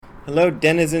Hello,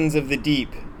 denizens of the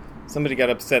deep. Somebody got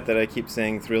upset that I keep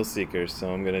saying thrill seekers, so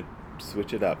I'm gonna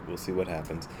switch it up. We'll see what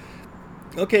happens.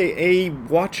 Okay, a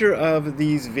watcher of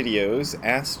these videos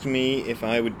asked me if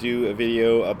I would do a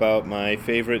video about my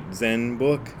favorite Zen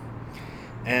book,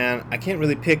 and I can't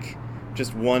really pick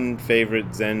just one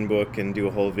favorite Zen book and do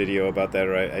a whole video about that,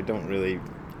 or I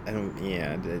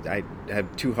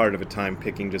have too hard of a time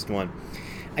picking just one.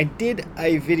 I did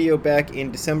a video back in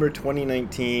December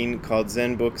 2019 called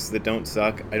Zen Books That Don't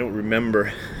Suck. I don't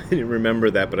remember, I didn't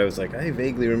remember that, but I was like, I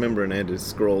vaguely remember, and I had to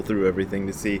scroll through everything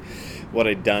to see what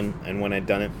I'd done and when I'd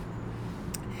done it.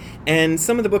 And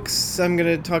some of the books I'm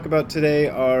going to talk about today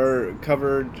are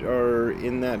covered or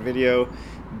in that video,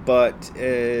 but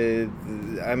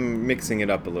I'm mixing it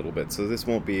up a little bit, so this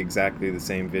won't be exactly the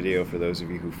same video for those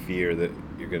of you who fear that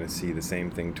you're going to see the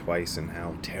same thing twice and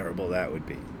how terrible that would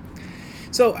be.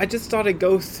 So I just thought I'd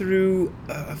go through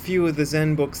a few of the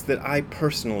Zen books that I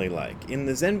personally like. In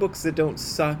the Zen Books That Don't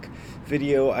Suck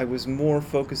video, I was more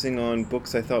focusing on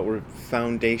books I thought were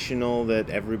foundational that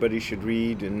everybody should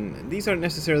read, and these aren't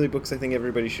necessarily books I think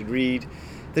everybody should read.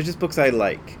 They're just books I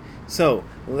like. So,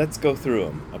 let's go through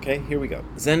them, okay? Here we go.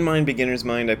 Zen Mind, Beginner's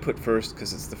Mind I put first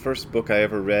because it's the first book I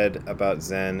ever read about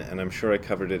Zen, and I'm sure I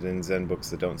covered it in Zen Books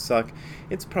That Don't Suck.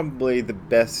 It's probably the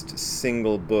best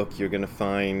single book you're going to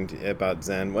find about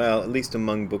Zen, well, at least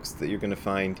among books that you're going to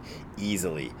find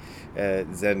easily.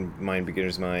 Zen Mind,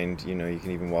 Beginner's Mind, you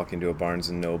can even walk into a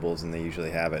Barnes & Nobles and they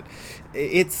usually have it.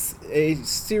 It's a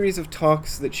series of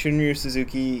talks that Shunryu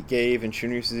Suzuki gave, and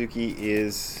Shunryu Suzuki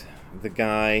is the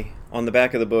guy on the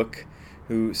back of the book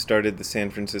who started the San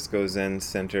Francisco Zen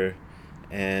Center,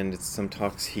 and it's some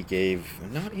talks he gave,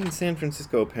 not in San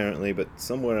Francisco apparently, but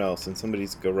somewhere else in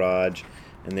somebody's garage,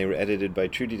 and they were edited by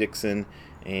Trudy Dixon,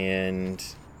 and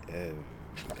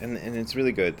it's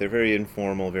really good. They're very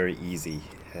informal, very easy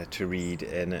to read,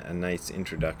 and a nice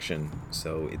introduction,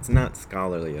 so it's not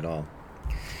scholarly at all.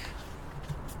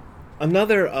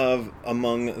 Another of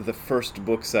among the first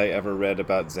books I ever read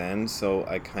about Zen, so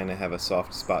I kind of have a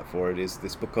soft spot for it, is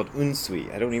this book called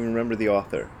Unsui. I don't even remember the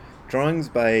author. Drawings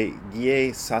by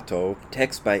Gie Sato,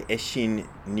 text by Eshin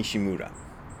Nishimura.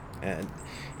 And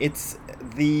it's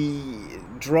the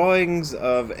drawings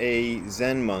of a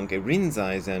Zen monk, a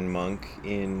Rinzai Zen monk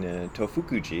in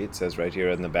Tofukuji, it says right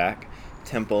here on the back,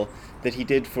 temple, that he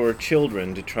did for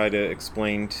children to try to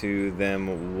explain to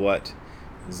them what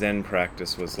Zen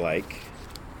practice was like.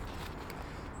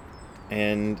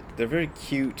 And they're very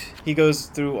cute. He goes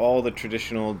through all the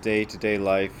traditional day-to-day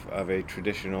life of a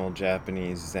traditional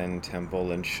Japanese Zen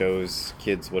temple and shows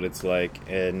kids what it's like.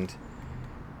 And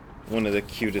one of the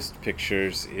cutest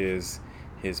pictures is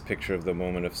his picture of the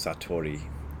moment of Satori.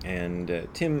 And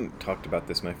Tim talked about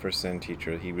this, my first Zen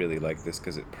teacher. He really liked this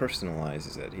because it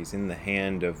personalizes it. He's in the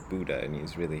hand of Buddha and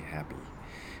he's really happy.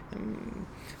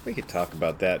 We could talk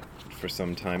about that for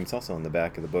some time. It's also on the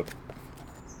back of the book.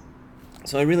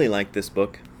 So I really like this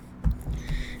book.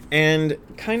 And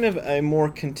kind of a more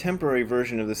contemporary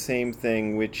version of the same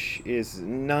thing, which is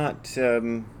not...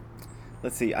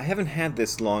 let's see, I haven't had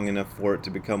this long enough for it to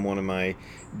become one of my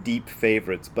deep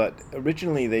favorites, but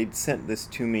originally they'd sent this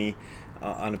to me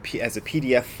as a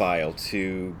PDF file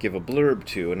to give a blurb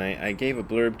to, and I gave a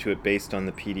blurb to it based on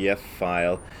the PDF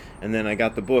file, and then I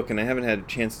got the book, and I haven't had a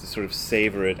chance to sort of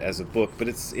savor it as a book, but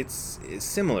it's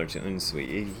similar to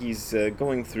Unsui. He's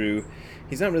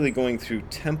not really going through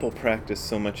temple practice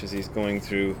so much as he's going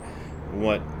through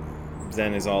what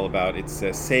Zen is all about. It's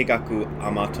Seigaku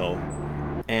Amato,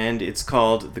 and it's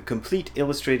called The Complete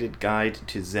Illustrated Guide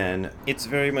to Zen. It's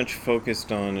very much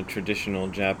focused on a traditional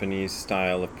Japanese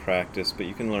style of practice, but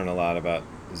you can learn a lot about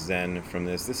Zen from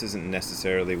this. This isn't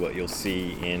necessarily what you'll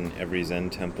see in every Zen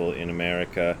temple in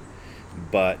America,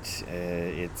 but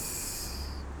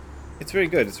it's very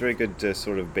good. It's a very good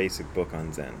sort of basic book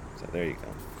on Zen. So there you go.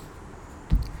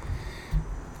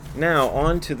 Now,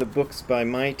 on to the books by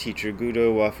my teacher,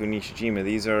 Gudo Wafu Nishijima.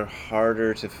 These are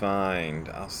harder to find.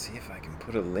 I'll see if I can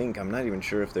put a link. I'm not even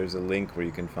sure if there's a link where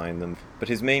you can find them. But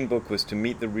his main book was To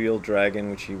Meet the Real Dragon,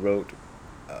 which he wrote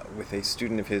with a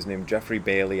student of his named Jeffrey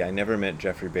Bailey. I never met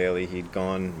Jeffrey Bailey. He'd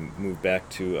moved back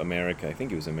to America. I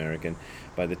think he was American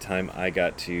by the time I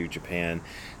got to Japan.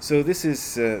 So this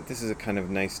is a kind of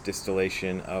nice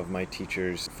distillation of my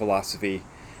teacher's philosophy.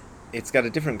 It's got a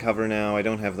different cover now. I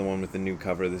don't have the one with the new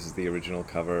cover. This is the original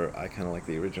cover. I kind of like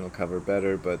the original cover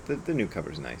better, but the new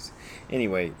cover's nice.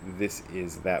 Anyway, this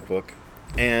is that book.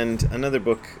 And another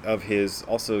book of his,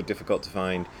 also difficult to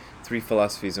find, Three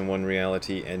Philosophies and One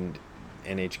Reality, and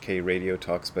NHK Radio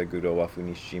Talks by Gudo Wafu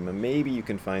Nishijima. Maybe you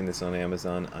can find this on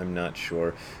Amazon, I'm not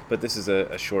sure. But this is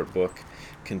a short book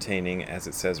containing, as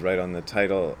it says right on the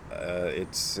title,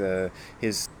 it's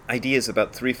his ideas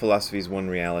about 3 philosophies, 1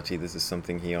 reality. This is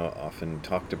something he often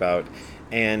talked about.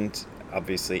 And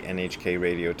obviously NHK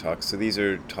Radio Talks. So these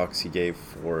are talks he gave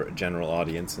for a general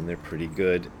audience, and they're pretty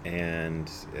good. And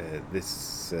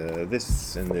this and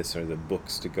this are the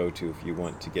books to go to if you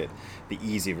want to get the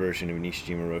easy version of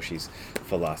Nishijima Roshi's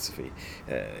philosophy.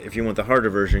 If you want the harder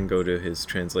version, go to his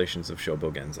translations of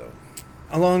Shobo Genzo.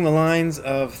 Along the lines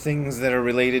of things that are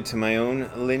related to my own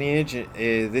lineage,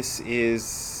 this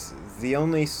is the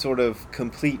only sort of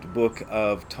complete book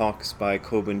of talks by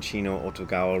Kobun Chino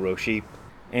Otogawa Roshi,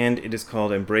 and it is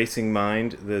called Embracing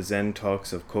Mind, the Zen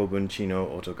Talks of Kobun Chino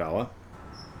Otogawa.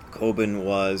 Kobun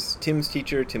was Tim's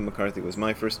teacher. Tim McCarthy was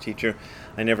my first teacher.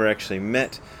 I never actually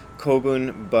met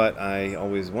Kobun, but I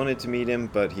always wanted to meet him,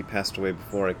 but he passed away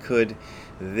before I could.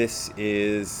 This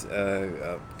is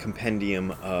a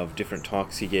compendium of different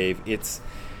talks he gave. It's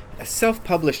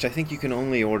self-published. I think you can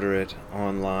only order it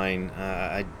online.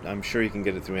 I'm sure you can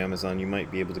get it through Amazon. You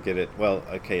might be able to get it, well,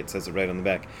 okay, it says it right on the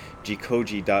back,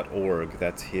 jikoji.org.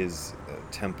 That's his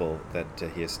temple that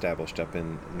he established up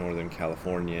in Northern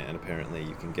California, and apparently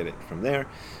you can get it from there.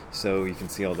 So you can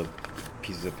see all the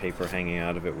pieces of paper hanging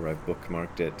out of it where I've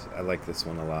bookmarked it. I like this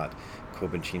one a lot.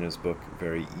 Kobun Chino's book,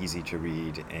 very easy to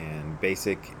read and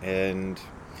basic and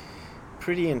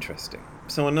pretty interesting.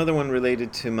 So another one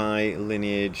related to my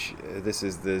lineage, this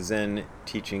is the Zen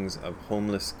Teachings of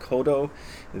Homeless Kodo.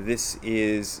 This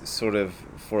is sort of,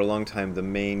 for a long time, the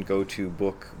main go-to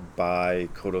book by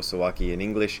Kodo Sawaki in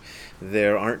English.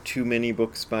 There aren't too many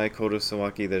books by Kodo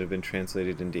Sawaki that have been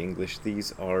translated into English.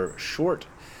 These are short,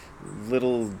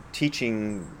 little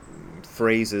teaching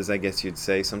phrases, I guess you'd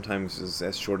say, sometimes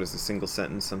as short as a single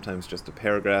sentence, sometimes just a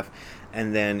paragraph,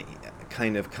 and then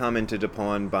kind of commented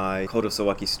upon by Kodo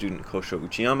Sawaki's student Kosho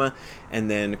Uchiyama, and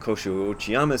then Kosho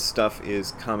Uchiyama's stuff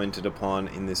is commented upon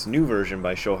in this new version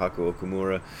by Shohaku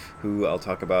Okumura, who I'll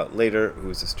talk about later, who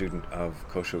is a student of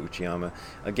Kosho Uchiyama.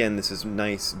 Again, this is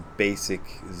nice, basic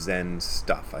Zen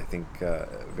stuff. I think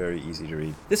very easy to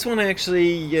read. This one I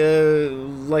actually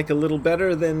like a little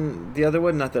better than the other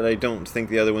one. Not that I don't think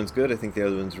the other one's good. I think the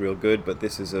other one's real good, but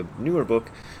this is a newer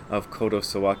book of Kodo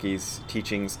Sawaki's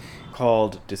teachings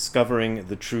called Discovering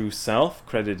the True Self,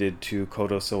 credited to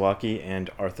Kodo Sawaki and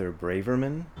Arthur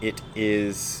Braverman. It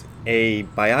is a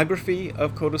biography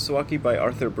of Kodo Sawaki by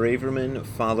Arthur Braverman,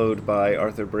 followed by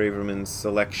Arthur Braverman's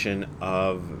selection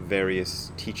of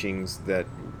various teachings that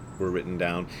were written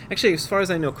down. Actually, as far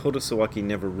as I know, Kodo Sawaki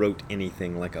never wrote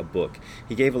anything like a book.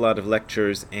 He gave a lot of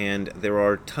lectures, and there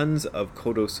are tons of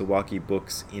Kodo Sawaki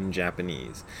books in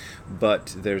Japanese,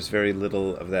 but there's very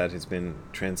little of that has been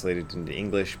translated into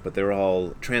English, but they're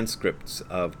all transcripts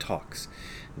of talks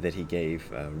that he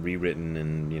gave, rewritten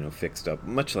and, fixed up,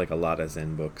 much like a lot of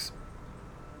Zen books.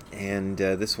 And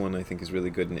this one I think is really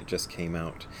good, and it just came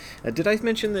out. Did I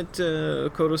mention that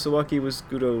Kodo Sawaki was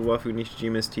Gudo Wafu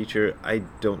Nishijima's teacher? I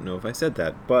don't know if I said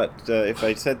that, but if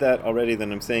I said that already,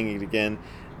 then I'm saying it again,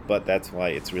 but that's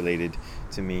why it's related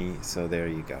to me, so there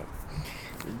you go.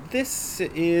 This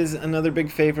is another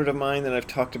big favorite of mine that I've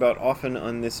talked about often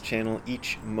on this channel.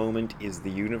 Each Moment is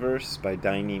the Universe by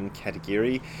Dainin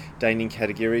Katagiri. Dainin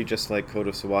Katagiri, just like Kodo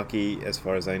Sawaki, as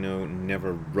far as I know,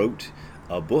 never wrote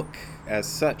a book as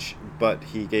such, but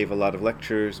he gave a lot of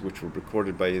lectures which were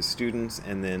recorded by his students,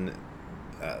 and then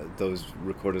those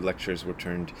recorded lectures were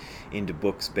turned into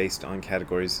books based on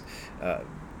categories,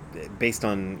 based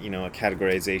on a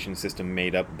categorization system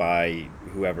made up by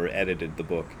whoever edited the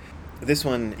book. This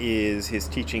one is his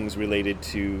teachings related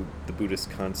to the Buddhist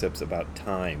concepts about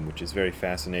time, which is very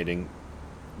fascinating.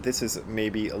 This is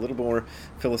maybe a little more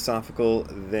philosophical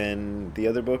than the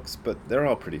other books, but they're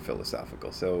all pretty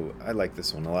philosophical, so I like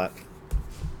this one a lot.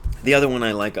 The other one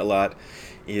I like a lot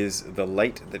is The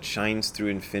Light That Shines Through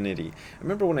Infinity. I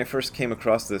remember when I first came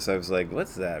across this, I was like,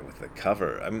 what's that with the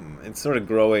cover? It's sort of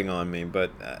growing on me,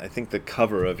 but I think the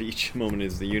cover of Each Moment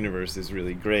is the Universe is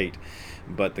really great,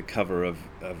 but the cover of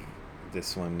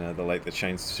this one, The Light That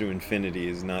Shines Through Infinity,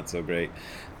 is not so great.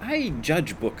 I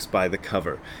judge books by the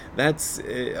cover.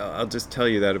 I'll just tell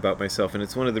you that about myself, and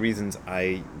it's one of the reasons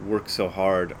I work so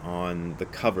hard on the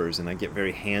covers, and I get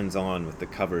very hands-on with the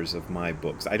covers of my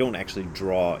books. I don't actually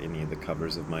draw any of the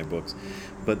covers of my books,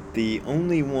 but the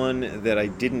only one that I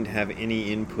didn't have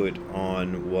any input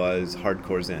on was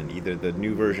Hardcore Zen, either the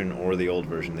new version or the old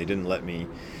version. They didn't let me.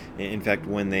 In fact,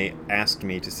 when they asked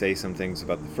me to say some things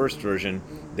about the first version,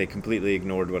 they completely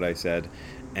ignored what I said,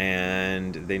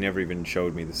 and they never even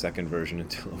showed me the second version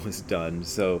until it was done.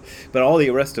 So, but all the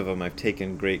rest of them I've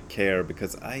taken great care,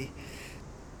 because I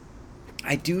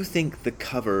do think the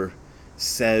cover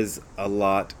says a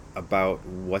lot about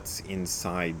what's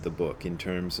inside the book, in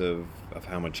terms of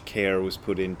how much care was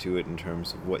put into it, in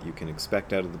terms of what you can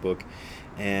expect out of the book.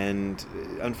 And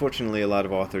unfortunately, a lot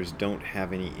of authors don't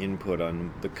have any input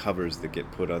on the covers that get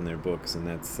put on their books, and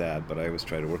that's sad, but I always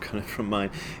try to work on it from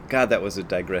mine. God, that was a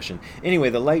digression. Anyway,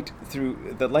 The Light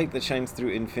That Shines Through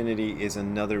Infinity is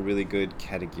another really good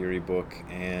Katagiri book,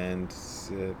 and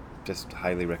just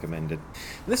highly recommend it.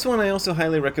 This one I also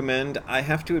highly recommend. I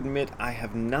have to admit I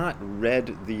have not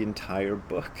read the entire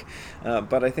book,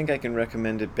 but I think I can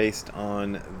recommend it based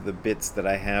on the bits that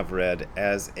I have read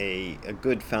as a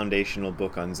good foundational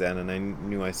book on Zen, and I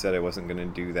knew I said I wasn't going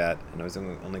to do that, and I was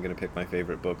only going to pick my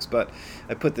favorite books, but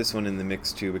I put this one in the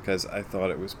mix too because I thought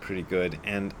it was pretty good,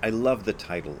 and I love the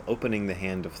title, Opening the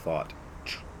Hand of Thought.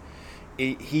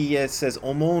 He says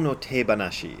Omo no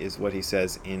Tebanashi is what he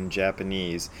says in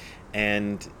Japanese,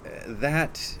 and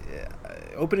that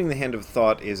Opening the Hand of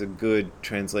Thought is a good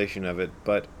translation of it,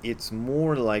 but it's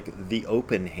more like the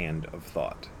open hand of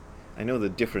thought. I know the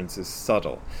difference is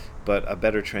subtle, but a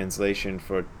better translation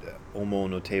for Omo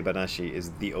no Tebanashi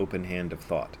is the open hand of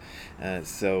thought.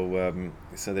 So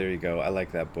there you go. I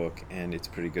like that book, and it's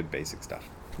pretty good basic stuff.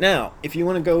 Now, if you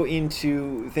want to go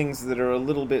into things that are a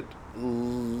little bit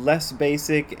less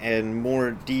basic and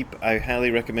more deep, I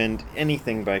highly recommend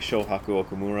anything by Shohaku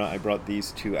Okumura. I brought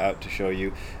these two out to show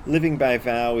you. Living by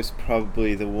Vow is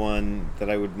probably the one that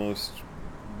I would most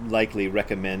likely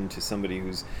recommend to somebody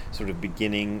who's sort of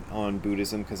beginning on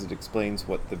Buddhism, because it explains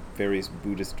what the various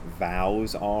Buddhist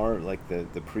vows are, like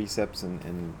the precepts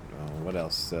and what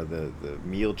else, the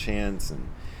meal chants and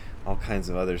all kinds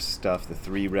of other stuff, the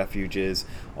 3 refuges,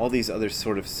 all these other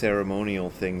sort of ceremonial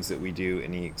things that we do,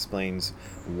 and he explains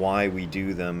why we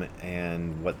do them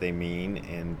and what they mean,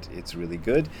 and it's really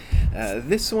good.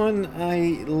 This one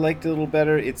I liked a little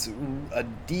better. It's a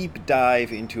deep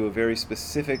dive into a very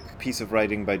specific piece of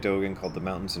writing by Dogen called the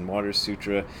Mountains and Waters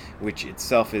Sutra, which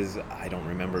itself is, I don't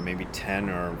remember, maybe 10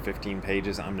 or 15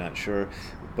 pages, I'm not sure,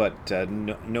 but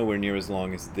nowhere near as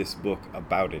long as this book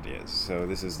about it is. So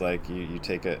this is like you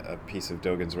take a piece of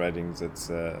Dogen's writings that's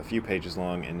a few pages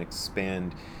long and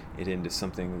expand it into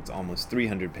something that's almost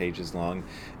 300 pages long,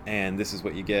 and this is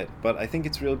what you get. But I think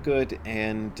it's real good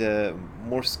and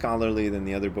more scholarly than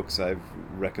the other books I've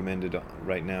recommended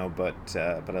right now, but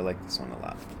I like this one a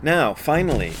lot. Now,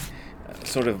 finally,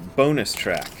 sort of bonus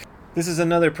track. This is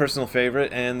another personal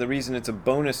favorite, and the reason it's a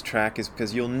bonus track is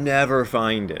because you'll never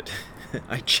find it.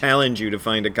 I challenge you to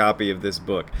find a copy of this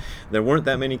book. There weren't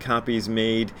that many copies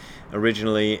made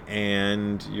originally,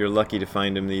 and you're lucky to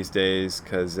find them these days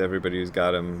because everybody who's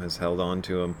got them has held on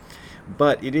to them.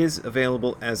 But it is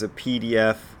available as a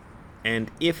PDF,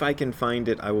 and if I can find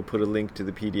it, I will put a link to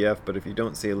the PDF, but if you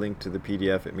don't see a link to the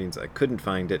PDF, it means I couldn't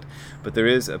find it. But there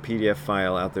is a PDF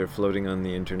file out there floating on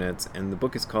the internet, and the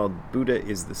book is called Buddha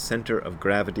is the Center of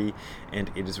Gravity,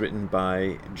 and it is written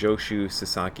by Joshu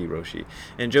Sasaki Roshi.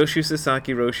 And Joshu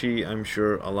Sasaki Roshi, I'm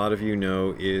sure a lot of you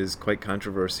know, is quite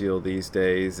controversial these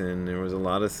days, and there was a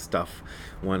lot of stuff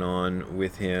went on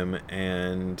with him,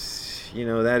 and you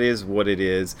know, that is what it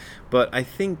is. But I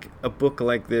think a book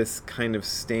like this kind of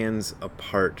stands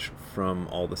apart from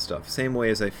all the stuff. Same way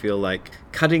as I feel like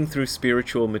Cutting Through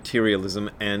Spiritual Materialism,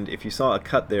 and if you saw a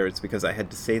cut there, it's because I had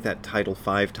to say that title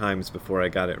 5 times before I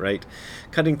got it right.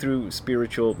 Cutting Through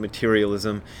Spiritual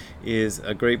Materialism is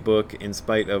a great book in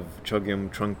spite of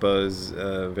Chogyam Trungpa's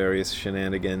various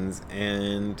shenanigans,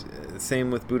 and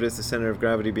same with Buddha is the Center of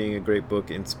Gravity being a great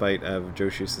book in spite of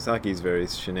Joshu Sasaki's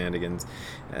various shenanigans.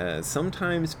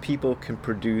 Sometimes people can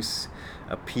produce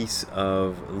a piece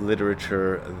of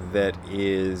literature that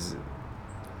is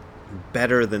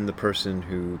better than the person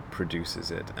who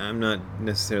produces it. I'm not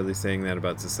necessarily saying that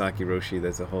about Sasaki Roshi.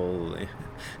 That's a whole...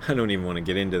 I don't even want to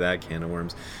get into that can of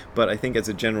worms. But I think as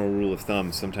a general rule of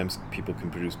thumb, sometimes people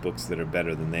can produce books that are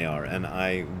better than they are, and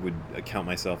I would count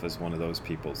myself as one of those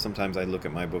people. Sometimes I look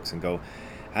at my books and go,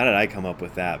 how did I come up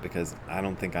with that? Because I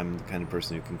don't think I'm the kind of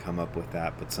person who can come up with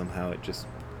that, but somehow it just...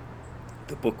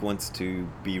 the book wants to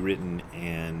be written,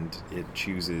 and it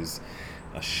chooses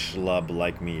a schlub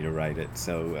like me to write it.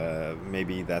 So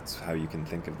maybe that's how you can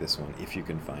think of this one, if you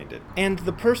can find it. And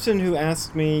the person who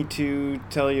asked me to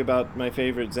tell you about my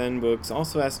favorite Zen books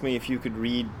also asked me if you could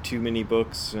read too many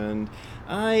books, and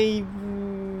I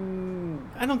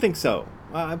I don't think so.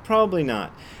 Probably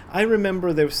not. I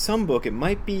remember there was some book, it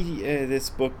might be this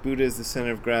book, Buddha is the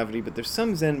Center of Gravity, but there's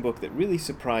some Zen book that really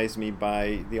surprised me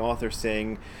by the author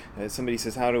saying, somebody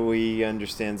says, how do we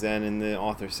understand Zen? And the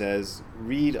author says,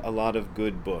 read a lot of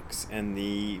good books. And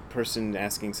the person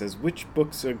asking says, which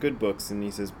books are good books? And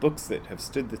he says, books that have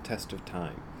stood the test of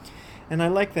time. And I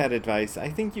like that advice. I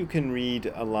think you can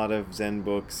read a lot of Zen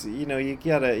books. You know, you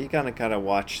gotta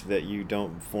watch that you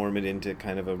don't form it into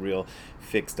kind of a real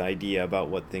fixed idea about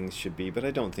what things should be. But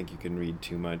I don't think you can read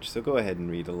too much. So go ahead and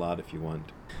read a lot if you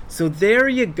want. So there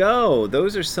you go.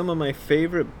 Those are some of my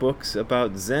favorite books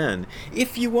about Zen.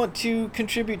 If you want to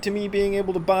contribute to me being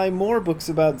able to buy more books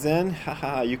about Zen,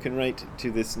 you can write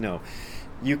to this. No.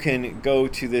 You can go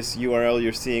to this URL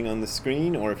you're seeing on the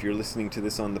screen, or if you're listening to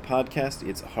this on the podcast,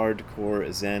 it's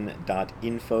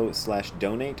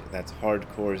hardcorezen.info/donate. That's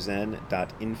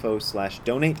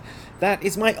hardcorezen.info/donate. That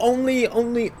is my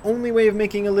only way of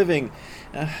making a living.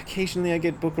 Occasionally I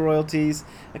get book royalties.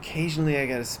 Occasionally I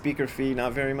get a speaker fee,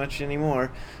 not very much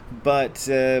anymore. But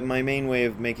my main way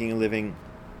of making a living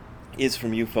is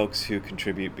from you folks who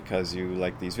contribute because you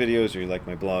like these videos or you like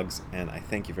my blogs, and I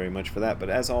thank you very much for that. But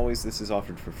as always, this is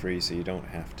offered for free, so you don't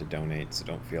have to donate, so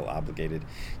don't feel obligated.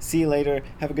 See you later.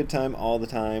 Have a good time all the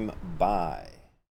time. Bye.